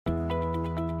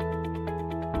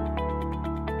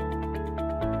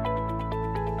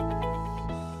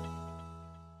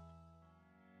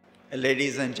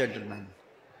ladies and gentlemen.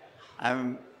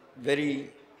 I'm very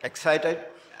excited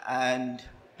and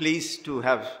pleased to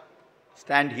have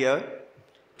stand here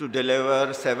to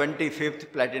deliver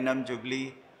 75th Platinum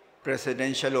Jubilee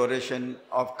Presidential Oration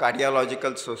of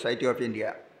Cardiological Society of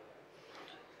India.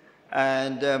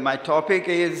 And my topic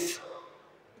is,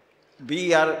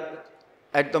 we are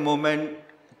at the moment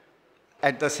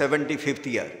at the 75th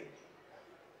year.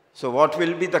 So what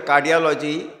will be the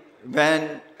cardiology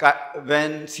when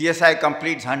CSI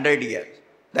completes 100 years?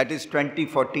 That is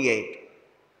 2048.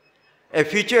 A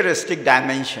futuristic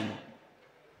dimension.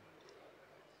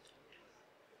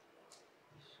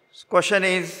 Question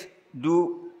is,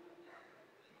 can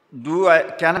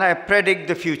I predict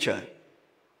the future?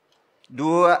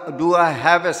 Do I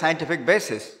have a scientific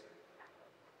basis?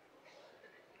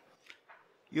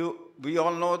 We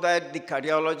all know that the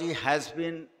cardiology has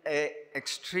been an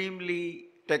extremely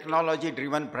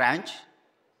technology-driven branch.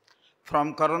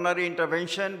 From coronary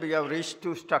intervention, we have reached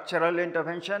to structural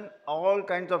intervention. All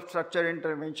kinds of structural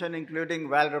intervention, including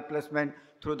valve replacement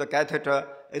through the catheter,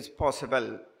 is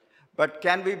possible. But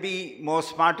can we be more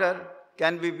smarter?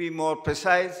 Can we be more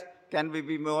precise? Can we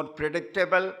be more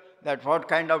predictable? That what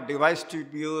kind of device to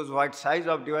use, what size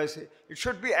of device. It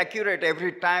should be accurate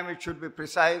every time, it should be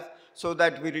precise so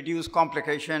that we reduce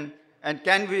complication. And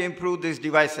can we improve these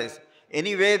devices?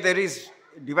 Anyway,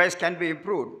 device can be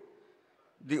improved.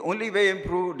 The only way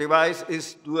improve device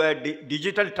is to a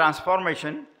digital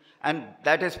transformation, and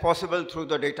that is possible through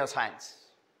the data science.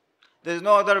 There is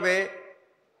no other way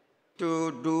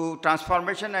to do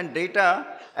transformation and data.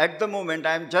 At the moment,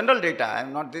 I am general data.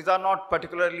 These are not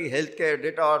particularly healthcare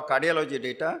data or cardiology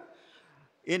data.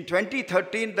 In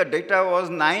 2013, the data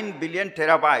was 9 billion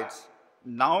terabytes.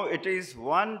 Now it is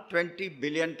 120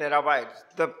 billion terabytes.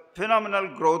 The phenomenal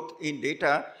growth in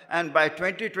data, and by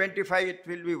 2025, it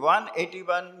will be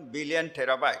 181 billion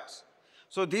terabytes.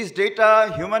 So these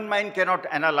data, human mind cannot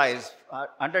analyze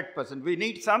 100%. We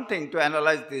need something to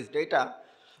analyze this data.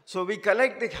 So we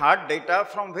collect the hard data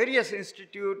from various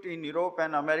institutes in Europe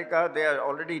and America. They have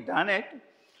already done it.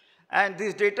 And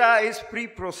this data is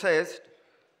pre-processed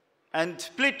and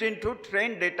split into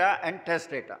trained data and test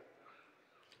data,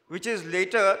 which is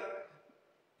later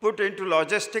put into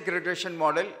logistic regression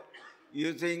model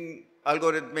using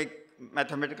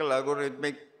mathematical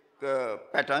algorithmic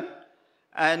pattern.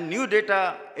 And new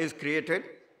data is created.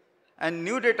 And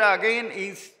new data again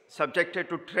is subjected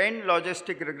to trained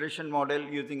logistic regression model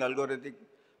using algorithm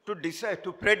to decide,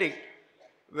 to predict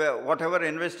whatever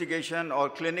investigation or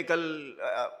clinical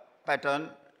pattern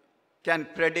can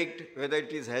predict whether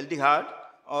it is healthy heart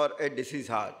or a disease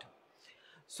heart.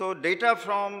 So data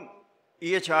from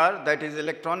EHR, that is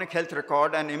electronic health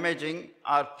record, and imaging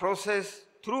are processed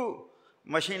through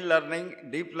machine learning,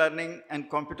 deep learning, and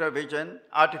computer vision,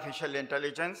 artificial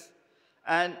intelligence,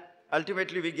 and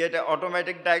ultimately we get an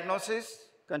automatic diagnosis,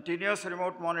 continuous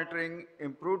remote monitoring,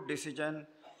 improved decision,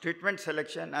 treatment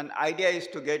selection, and idea is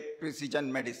to get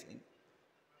precision medicine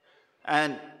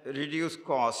and reduce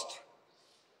cost.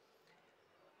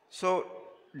 So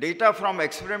data from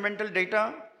experimental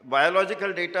data,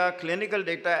 biological data, clinical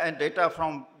data, and data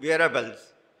from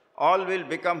wearables all will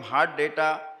become hard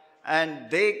data,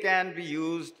 and they can be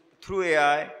used through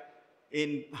AI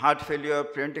in heart failure,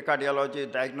 preventive cardiology,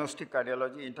 diagnostic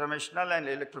cardiology, interventional and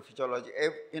electrophysiology,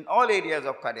 in all areas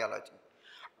of cardiology.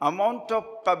 Amount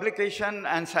of publication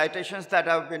and citations that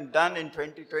have been done in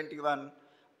 2021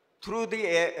 through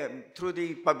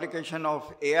the publication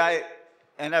of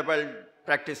AI-enabled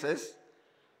practices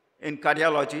in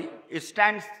cardiology, it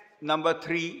stands number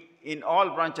 3 in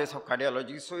all branches of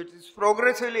cardiology. So it is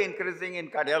progressively increasing in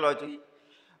cardiology.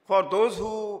 For those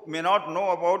who may not know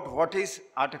about what is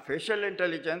artificial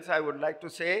intelligence, I would like to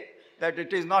say that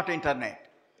it is not internet.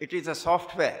 It is a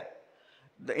software.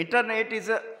 The internet is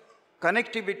a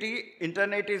connectivity.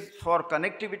 Internet is for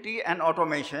connectivity and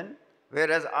automation,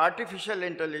 whereas artificial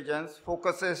intelligence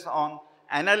focuses on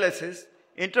analysis,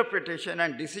 interpretation,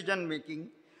 and decision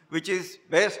making, which is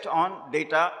based on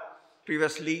data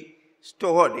previously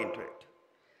stored into it.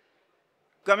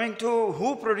 Coming to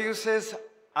who produces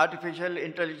artificial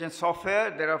intelligence software,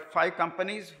 there are 5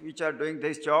 companies which are doing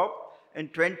this job. In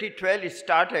 2012 it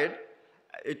started.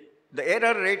 The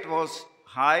error rate was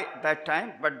high that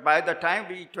time, but by the time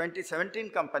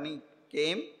 2017 company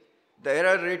came, the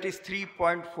error rate is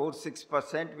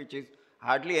 3.46%, which is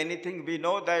hardly anything. We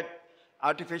know that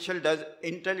artificial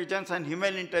intelligence and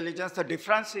human intelligence, the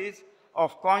difference is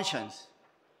of conscience.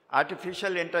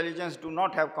 Artificial intelligence do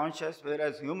not have conscience,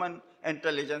 whereas human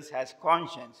intelligence has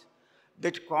conscience.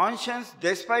 That conscience,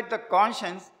 despite the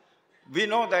conscience, we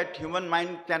know that human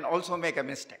mind can also make a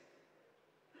mistake.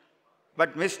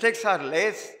 but mistakes are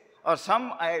less, or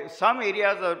some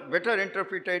areas are better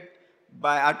interpreted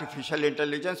by artificial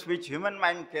intelligence, which human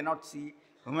mind cannot see,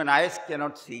 human eyes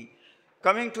cannot see.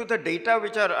 Coming to the data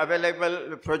which are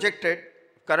available, projected,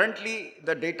 currently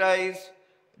the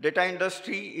data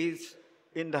industry is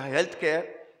in the healthcare,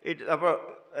 it's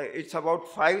about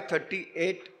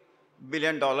 $538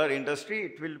 billion industry.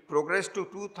 It will progress to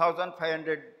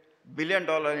 $2,500 billion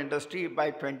industry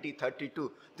by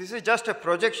 2032. This is just a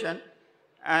projection,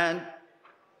 and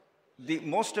the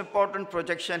most important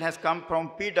projection has come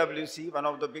from PwC, one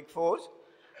of the big fours.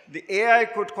 The AI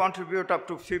could contribute up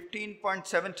to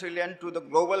 15.7 trillion to the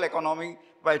global economy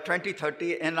by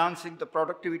 2030, enhancing the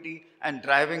productivity and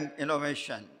driving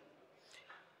innovation.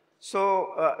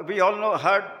 So we all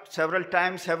heard several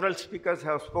times, several speakers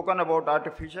have spoken about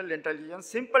artificial intelligence.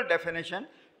 Simple definition,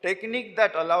 technique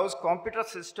that allows computer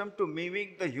system to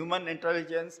mimic the human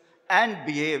intelligence and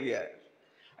behavior.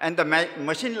 And the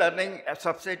machine learning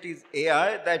subset is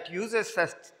AI that uses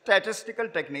statistical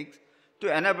techniques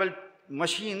to enable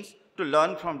machines to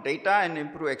learn from data and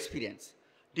improve experience.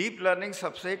 Deep learning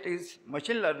subset is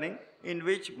machine learning, in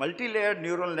which multi-layered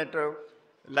neural network,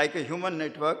 like a human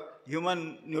network,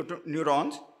 human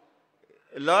neurons,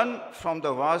 learn from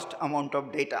the vast amount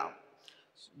of data.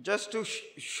 Just to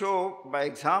show by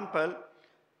example,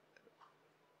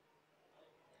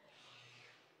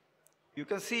 you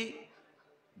can see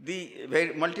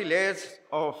the multi-layers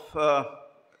of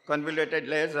convoluted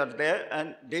layers are there,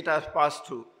 and data is passed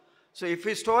through. So if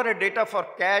we store a data for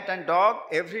cat and dog,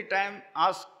 every time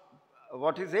ask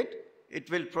what is it, it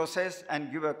will process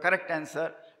and give a correct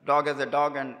answer, dog as a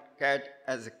dog and cat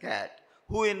as a cat.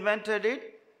 Who invented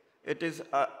it? It is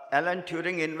Alan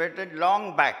Turing invented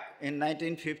long back in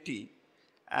 1950,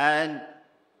 and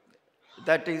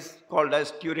that is called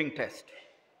as Turing test.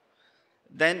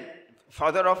 Then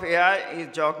father of AI is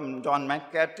John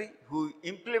McCarthy, who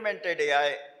implemented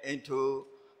AI into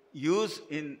use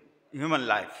in human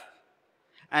life.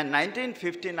 And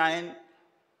 1959,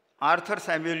 Arthur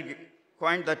Samuel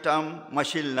coined the term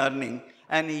machine learning,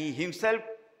 and he himself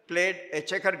played a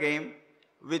checker game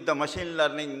with the machine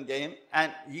learning game,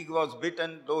 and he was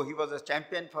beaten, though he was a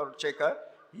champion for checker,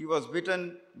 he was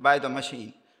beaten by the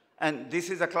machine. And this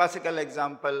is a classical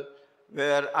example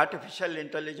where artificial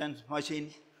intelligence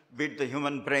machine beat the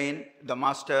human brain, the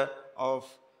master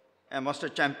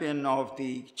champion of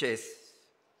the chess.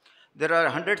 There are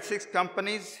 106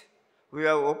 companies we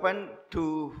have opened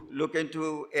to look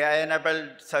into AI-enabled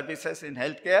services in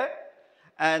healthcare,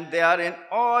 and they are in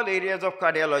all areas of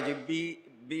cardiology, be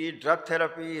it drug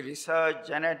therapy, research,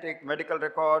 genetic, medical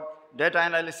record, data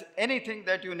analysis, anything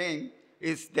that you name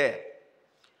is there.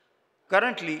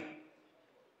 Currently,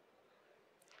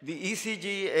 the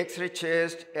ECG, X-ray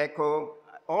chest, echo,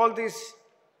 all these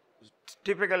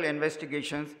typical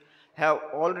investigations have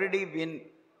already been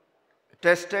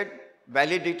tested,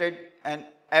 validated, and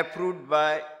approved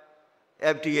by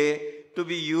FDA to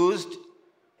be used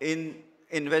in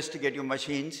investigative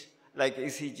machines like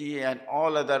ECG and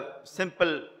all other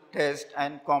simple tests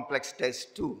and complex tests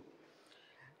too.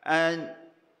 And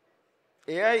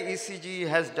AI ECG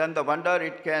has done the wonder.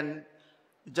 It can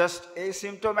just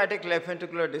asymptomatic left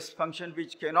ventricular dysfunction,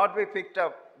 which cannot be picked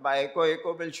up by echo.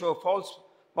 Echo will show false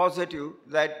positive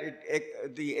that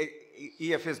the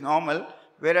EF is normal,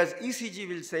 whereas ECG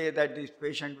will say that this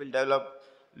patient will develop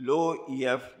low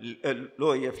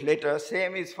EF later.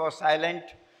 Same is for silent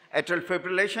atrial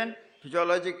fibrillation,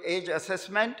 physiologic age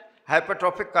assessment,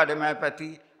 hypertrophic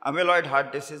cardiomyopathy, amyloid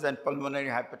heart disease, and pulmonary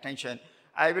hypertension.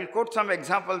 I will quote some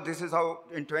examples. This is how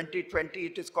in 2020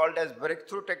 it is called as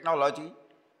breakthrough technology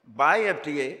by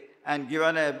FDA and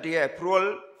given FDA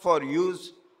approval for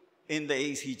use in the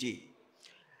ECG.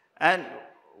 And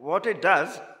what it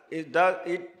does is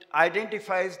it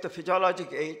identifies the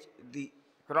physiologic age, the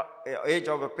age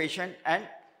of a patient, and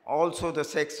also the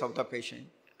sex of the patient.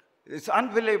 It's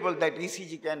unbelievable that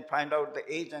ECG can find out the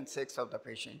age and sex of the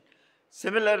patient.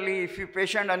 Similarly, if a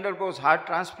patient undergoes heart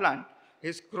transplant,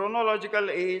 his chronological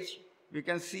age, we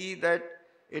can see that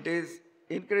it is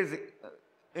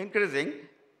increasing,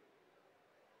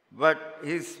 but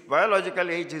his biological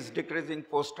age is decreasing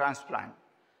post-transplant.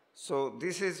 So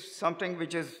this is something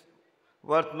which is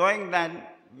worth knowing. Then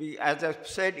as I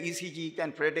said, ECG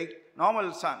can predict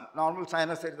normal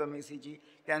sinus rhythm. ECG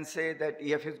can say that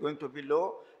EF is going to be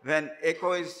low when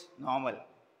echo is normal,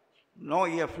 no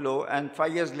EF low, and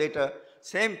 5 years later,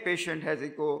 same patient has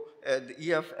echo, the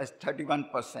EF as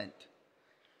 31%.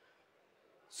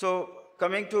 So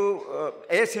coming to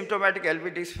asymptomatic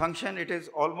LV dysfunction, it is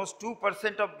almost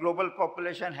 2% of global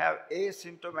population have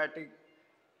asymptomatic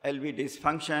LV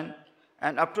dysfunction,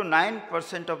 And up to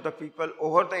 9% of the people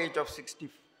over the age of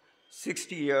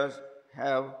 60 years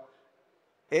have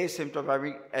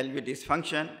asymptomatic LV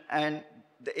dysfunction, and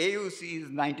the AUC is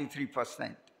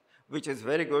 93%, which is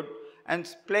very good. And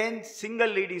plain single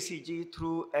lead ECG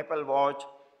through Apple Watch,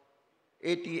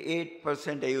 88%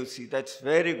 AUC. That's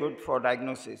very good for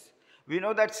diagnosis. We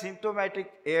know that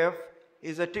symptomatic AF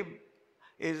is the tip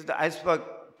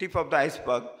of the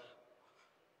iceberg.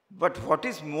 But what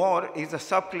is more is a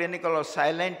subclinical or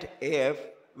silent AF,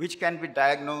 which can be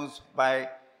diagnosed by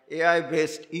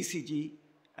AI-based ECG,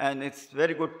 and it's a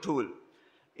very good tool.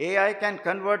 AI can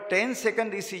convert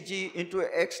 10-second ECG into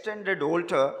extended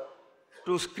Holter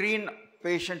to screen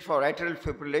patient for atrial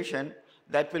fibrillation.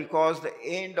 That will cause the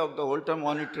end of the Holter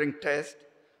monitoring test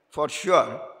for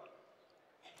sure.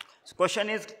 So question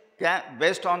is,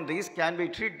 based on this, can we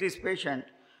treat this patient?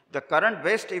 The current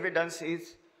best evidence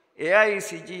is AI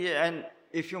ECG, and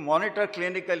if you monitor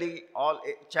clinically all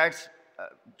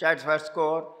CHADS-VASc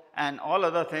score and all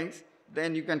other things,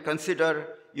 then you can consider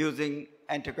using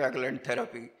anticoagulant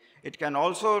therapy. It can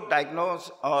also diagnose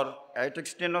or aortic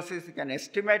stenosis, it can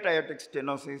estimate aortic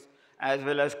stenosis as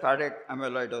well as cardiac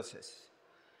amyloidosis.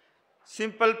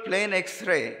 Simple plain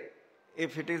X-ray,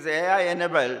 if it is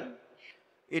AI-enabled,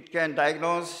 it can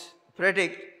diagnose,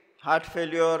 predict heart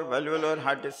failure, valvular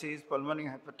heart disease, pulmonary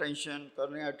hypertension,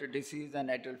 coronary artery disease, and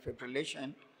atrial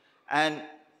fibrillation. And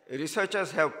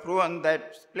researchers have proven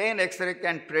that plain X-ray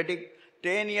can predict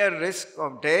 10-year risk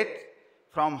of death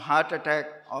from heart attack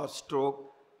or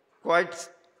stroke quite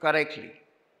correctly.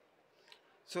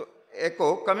 So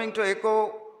echo, coming to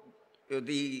echo,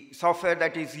 the software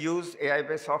that is used,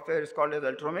 AI-based software, is called as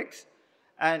Ultromix,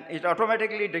 and it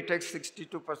automatically detects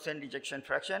 62% ejection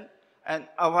fraction and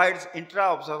avoids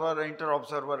intra-observer or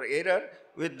inter-observer error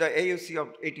with the AUC of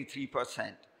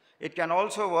 83%. It can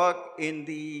also work in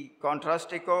the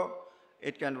contrast echo,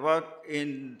 it can work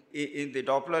in the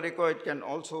Doppler echo, it can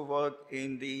also work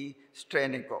in the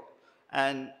strain echo.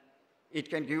 And it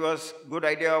can give us good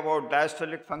idea about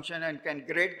diastolic function and can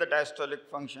grade the diastolic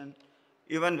function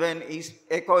even when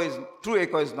true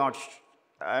echo is not,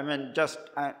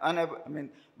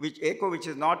 which echo which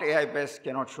is not AI-based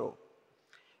cannot show.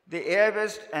 The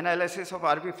AI-based analysis of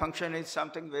RV function is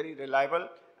something very reliable,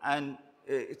 and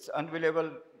it's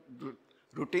unbelievable.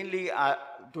 Routinely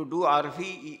to do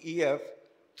RV-EF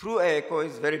through echo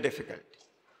is very difficult.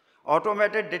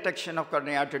 Automated detection of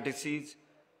coronary artery disease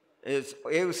is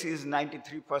AUC is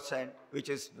 93%, which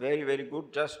is very, very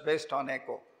good just based on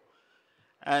echo.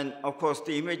 And of course,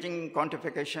 the imaging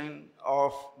quantification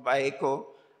by echo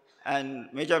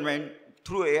and measurement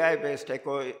through AI-based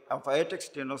echo of aortic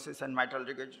stenosis and mitral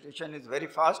regurgitation is very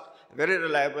fast, very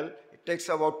reliable. It takes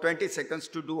about 20 seconds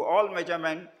to do all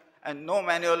measurement and no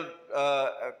manual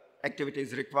activity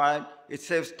is required. It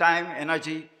saves time,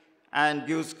 energy, and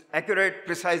gives accurate,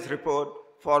 precise report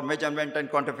for measurement and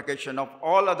quantification of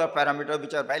all other parameters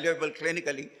which are valuable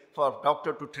clinically for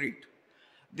doctor to treat.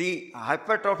 The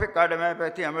hypertrophic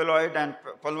cardiomyopathy, amyloid, and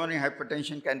pulmonary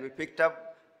hypertension can be picked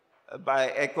up by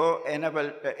echo,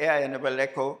 AI-enabled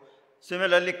echo.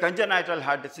 Similarly, congenital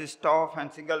heart disease, TOF,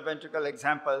 and single ventricle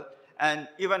example, and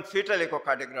even fetal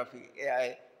echocardiography,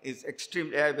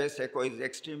 AI-based echo is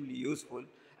extremely useful.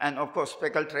 And of course,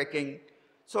 speckle tracking.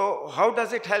 So how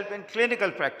does it help in clinical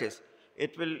practice?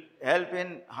 It will help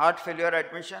in heart failure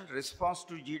admission, response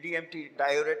to GDMT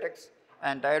diuretics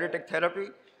and diuretic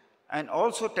therapy, and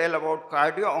also tell about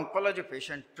cardio-oncology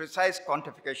patient precise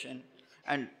quantification,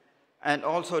 and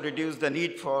also reduce the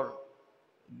need for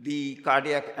the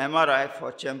cardiac MRI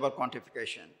for chamber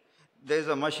quantification. There is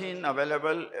a machine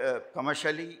available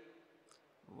commercially,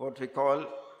 what we call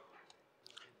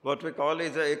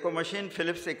is a echo machine,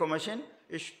 Philips echo machine.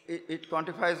 It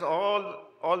quantifies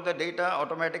all the data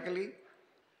automatically.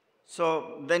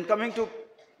 So then coming to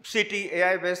CT,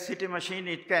 AI-based CT machine,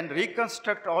 it can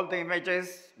reconstruct all the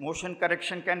images, motion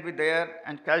correction can be there,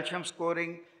 and calcium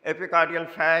scoring, epicardial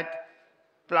fat,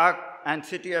 plaque, and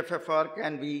CT-FFR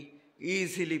can be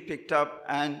easily picked up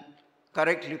and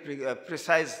correctly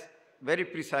precise, very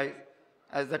precise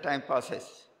as the time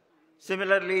passes.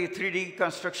 Similarly, 3D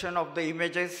construction of the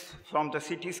images from the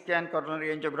CT scan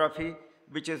coronary angiography,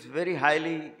 which is very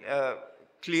highly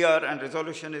clear and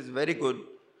resolution is very good.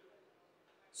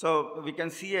 So we can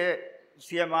see a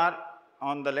CMR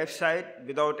on the left side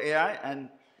without AI and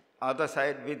other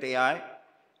side with AI.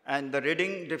 And the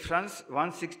reading difference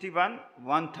 161,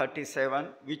 137,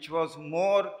 which was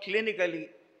more clinically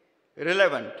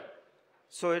relevant.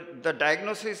 So the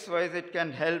diagnosis wise, it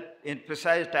can help in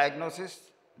precise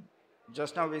diagnosis.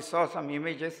 Just now we saw some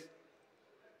images.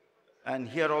 And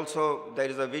here also there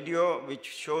is a video which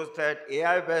shows that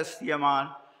AI-based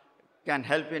CMR can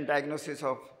help in diagnosis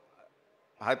of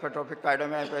hypertrophic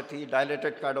cardiomyopathy,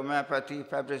 dilated cardiomyopathy,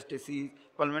 Fabry's disease,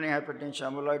 pulmonary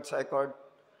hypertension, amyloid psychoid,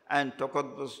 and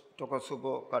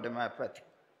Takotsubo cardiomyopathy.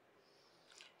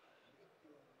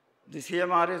 The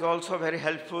CMR is also very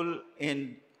helpful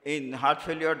in heart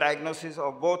failure diagnosis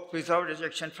of both preserved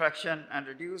ejection fraction and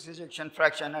reduced ejection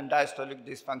fraction and diastolic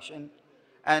dysfunction.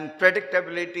 And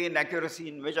predictability and accuracy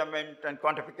in measurement and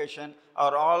quantification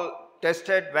are all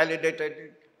tested,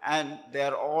 validated, and they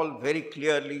are all very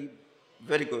clearly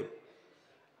very good.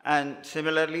 And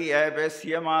similarly, AI-based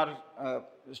CMR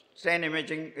strain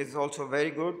imaging is also very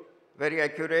good, very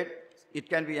accurate. It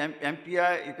can be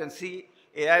MPI. You can see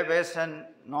AI-based and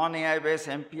non-AI-based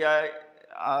MPI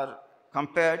are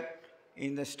compared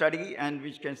in the study, and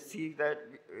we can see that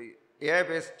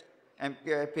AI-based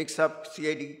MPI picks up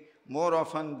CAD more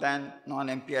often than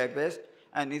non-MPI based,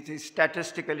 and it is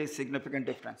statistically significant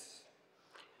difference.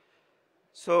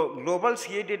 So global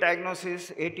CAD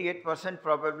diagnosis, 88%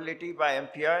 probability by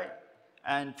MPI,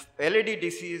 and LED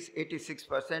disease,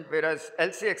 86%, whereas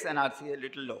LCX and RC a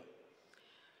little low.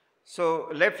 So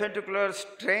left ventricular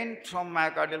strain from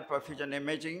myocardial perfusion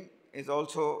imaging is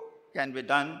also can be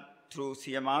done through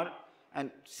CMR,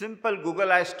 and simple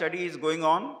Google Eye study is going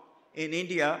on in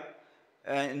India,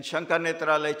 in Shankar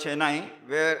Netralaya, Chennai,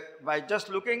 where by just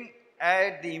looking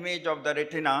at the image of the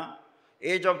retina,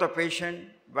 age of the patient,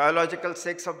 biological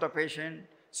sex of the patient,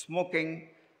 smoking,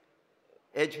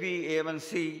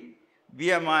 HbA1c,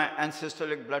 BMI, and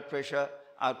systolic blood pressure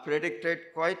are predicted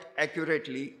quite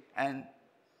accurately. And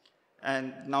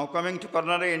now coming to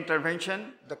coronary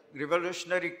intervention, the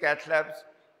revolutionary cath labs,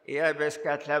 AI-based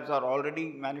cath labs are already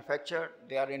manufactured.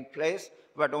 They are in place,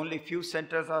 but only few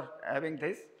centers are having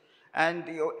this. And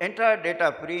the entire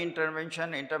data,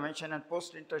 pre-intervention, intervention, and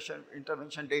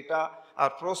post-intervention data are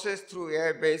processed through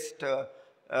AI-based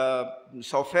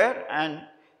software and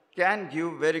can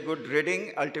give very good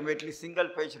reading, ultimately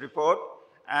single-page report,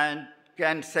 and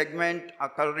can segment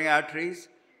coronary arteries,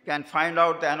 can find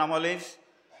out the anomalies,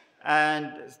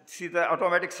 and see the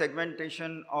automatic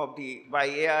segmentation of by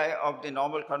AI of the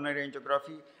normal coronary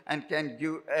angiography, and can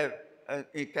give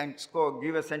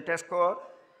give a center score,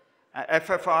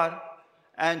 FFR,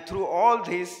 and through all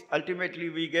this, ultimately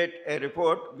we get a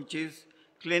report which is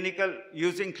clinical,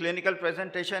 using clinical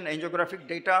presentation, angiographic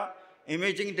data,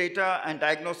 imaging data, and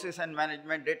diagnosis and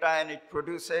management data, and it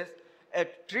produces a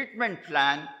treatment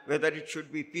plan, whether it should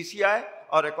be PCI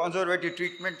or a conservative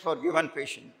treatment for given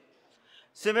patient.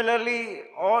 Similarly,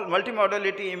 all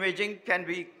multimodality imaging can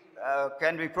be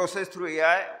processed through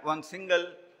AI, one single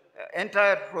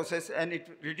entire process, and it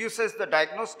reduces the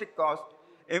diagnostic cost,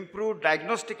 improved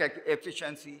diagnostic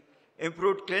efficiency,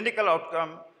 improved clinical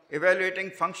outcome,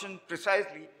 evaluating function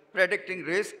precisely, predicting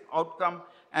risk, outcome,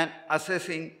 and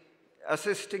assisting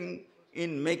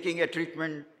in making a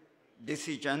treatment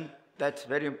decision. That's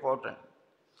very important.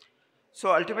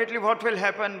 So ultimately what will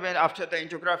happen when after the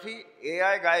angiography,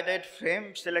 AI-guided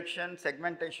frame selection,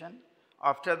 segmentation,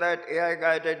 after that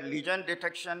AI-guided lesion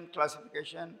detection,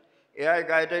 classification,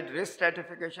 AI-guided risk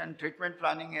stratification, treatment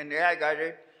planning, and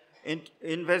AI-guided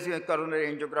invasive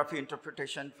coronary angiography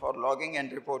interpretation for logging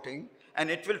and reporting. And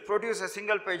it will produce a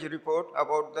single-page report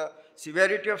about the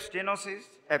severity of stenosis,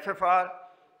 FFR,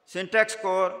 syntax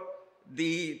score,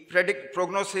 the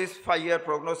prognosis, 5-year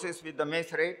prognosis with the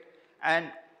MACE rate,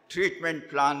 and treatment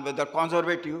plan, whether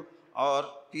conservative or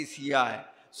PCI.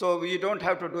 So we don't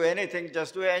have to do anything,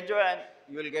 just do angio and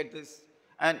you will get this.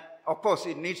 And of course,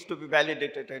 it needs to be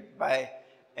validated by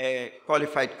a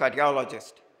qualified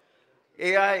cardiologist.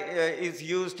 AI is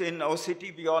used in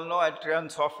OCT. We all know Ultron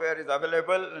software is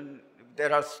available, and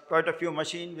there are quite a few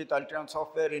machines with Ultron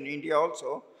software in India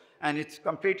also, and it's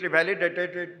completely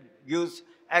validated. It gives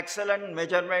excellent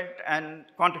measurement and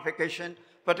quantification,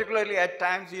 particularly at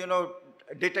times, you know,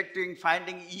 detecting,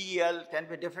 finding EEL can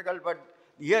be difficult, but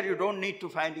here you don't need to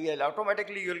find EEL.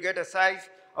 Automatically, you'll get a size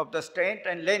of the stent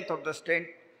and length of the stent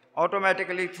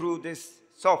automatically through this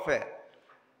software.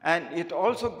 And it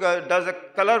also does a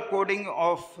color coding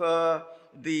of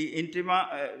the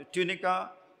intima,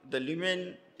 tunica, the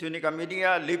lumen, tunica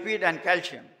media, lipid, and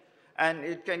calcium. And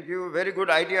it can give a very good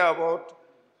idea about,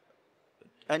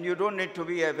 and you don't need to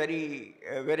be a very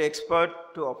expert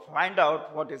to find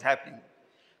out what is happening.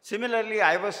 Similarly,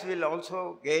 IVUS will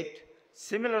also get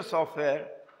similar software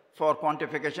for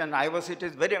quantification. IVUS, it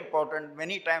is very important.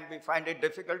 Many times we find it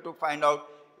difficult to find out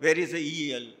where is the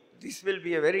EEL. This will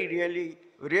be a really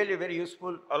very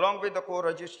useful, along with the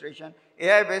co-registration,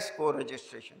 AI-based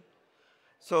co-registration.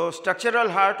 So structural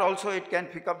heart also, it can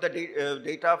pick up the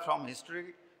data from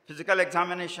history, physical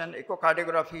examination,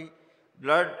 echocardiography,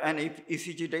 blood and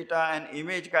ECG data, and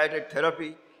image-guided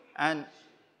therapy, and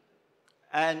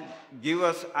give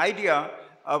us idea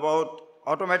about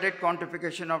automated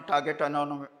quantification of target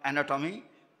anatomy,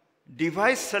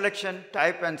 device selection,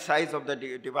 type and size of the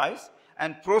device,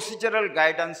 and procedural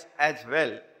guidance as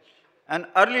well, and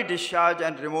early discharge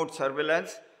and remote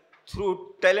surveillance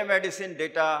through telemedicine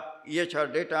data,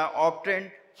 EHR data obtained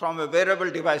from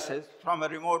wearable devices from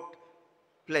remote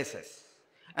places.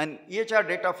 And EHR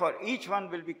data for each one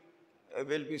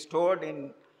will be stored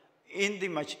in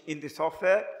the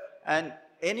software, and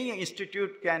any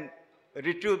institute can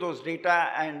retrieve those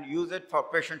data and use it for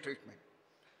patient treatment.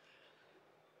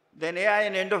 Then AI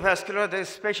in endovascular, there is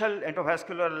special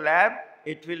endovascular lab.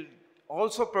 It will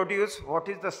also produce what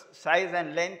is the size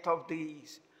and length of the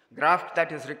graft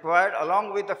that is required,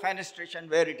 along with the fenestration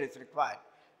where it is required.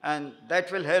 And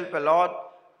that will help a lot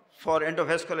for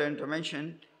endovascular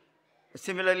intervention.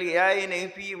 Similarly, AI in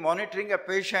AP, monitoring a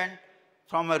patient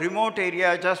from a remote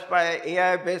area just by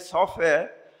AI-based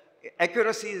software,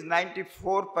 accuracy is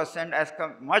 94%, as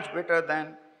much better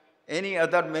than any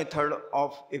other method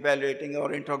of evaluating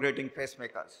or integrating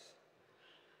pacemakers.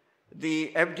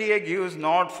 The FDA gives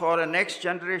nod for a next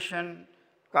generation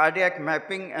cardiac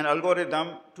mapping and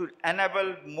algorithm to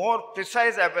enable more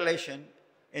precise ablation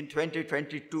in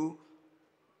 2022.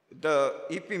 The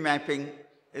EP mapping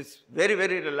is very,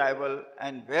 very reliable,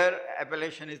 and where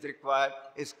ablation is required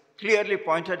is clearly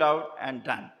pointed out and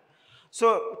done.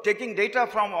 So taking data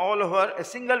from all over, a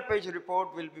single page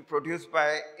report will be produced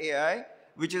by AI,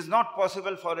 which is not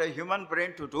possible for a human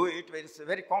brain to do it. It's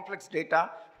very complex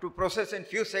data to process in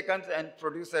few seconds and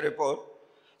produce a report.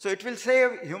 So it will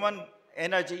save human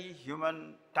energy,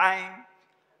 human time,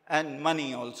 and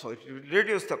money also. It will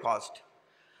reduce the cost.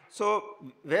 So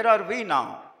where are we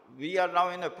now? We are now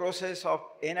in a process of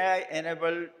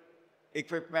AI-enabled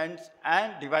equipment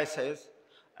and devices.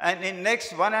 And in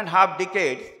next 1.5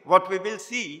 decades, what we will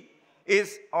see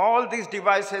is all these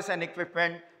devices and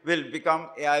equipment will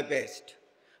become AI-based.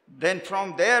 Then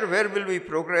from there, where will we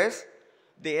progress?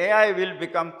 The AI will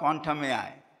become quantum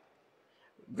AI.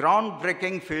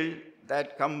 Groundbreaking field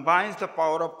that combines the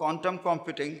power of quantum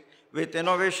computing with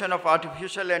innovation of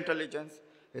artificial intelligence.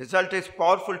 Result is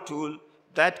powerful tool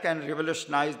that can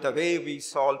revolutionize the way we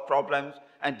solve problems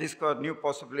and discover new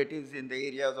possibilities in the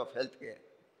areas of healthcare.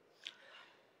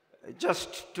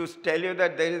 Just to tell you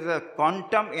that there is a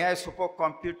quantum AI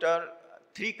supercomputer.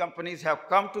 3 companies have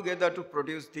come together to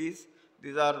produce these.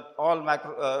 These are all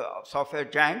software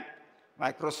giant,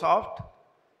 Microsoft,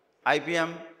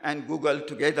 IBM, and Google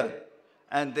together.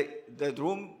 And the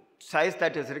room size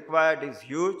that is required is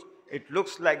huge. It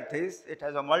looks like this. It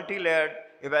has a multi-layered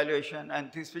evaluation, and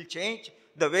this will change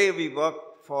the way we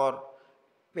work for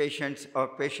patients or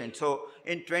patients. So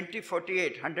in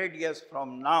 2048, 100 years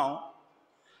from now,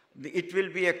 it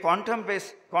will be a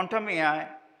quantum-based quantum AI,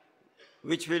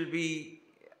 which will be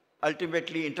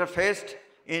ultimately interfaced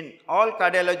in all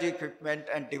cardiology equipment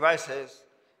and devices,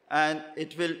 and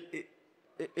it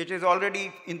is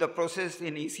already in the process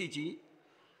in ECG,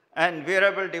 and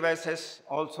wearable devices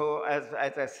also, as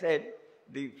I said,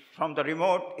 from the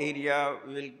remote area,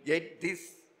 we will get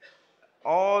this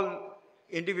all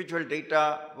individual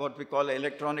data, what we call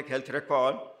electronic health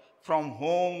record, from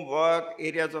home, work,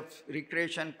 areas of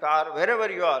recreation, car,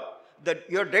 wherever you are,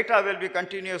 your data will be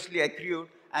continuously accrued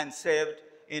and saved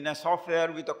in a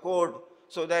software with a code,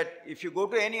 so that if you go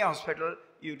to any hospital,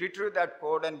 you retrieve that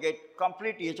code and get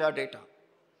complete EHR data.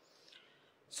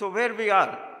 So where we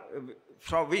are,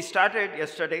 we started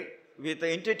yesterday with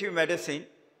the intuitive medicine,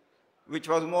 which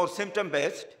was more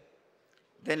symptom-based.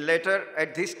 Then later,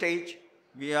 at this stage,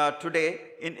 we are today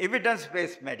in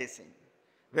evidence-based medicine,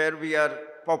 where we are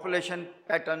population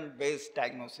pattern-based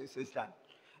diagnosis is done.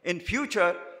 In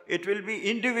future, it will be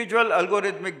individual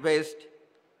algorithmic-based,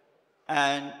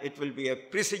 and it will be a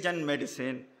precision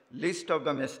medicine, list of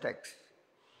the mistakes.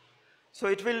 So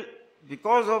it will,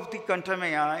 because of the quantum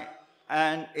AI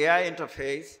and AI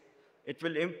interface, it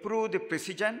will improve the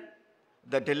precision,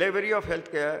 the delivery of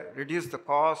healthcare, reduce the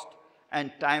cost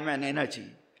and time and energy.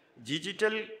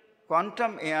 Digital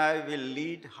quantum AI will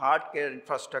lead healthcare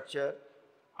infrastructure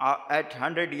at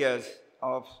 100 years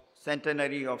of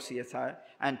centenary of CSI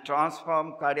and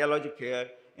transform cardiology care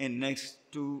in next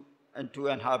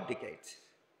 2.5 decades.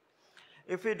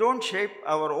 If we don't shape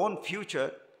our own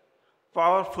future,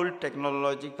 powerful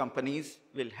technology companies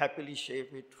will happily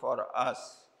shape it for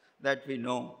us that we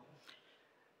know.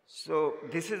 So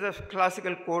this is a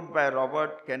classical quote by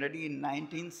Robert Kennedy in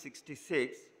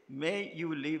 1966, "May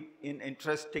you live in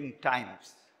interesting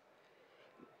times."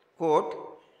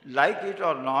 Quote, Like it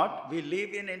or not, we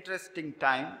live in interesting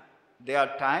time. There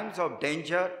are times of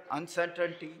danger,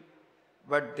 uncertainty,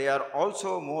 but they are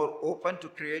also more open to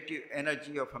creative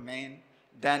energy of a man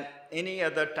than any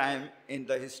other time in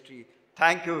the history.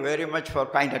 Thank you very much for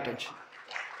kind attention.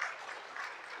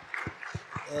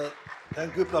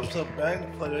 Thank you, Professor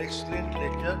Bang, for your excellent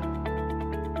lecture.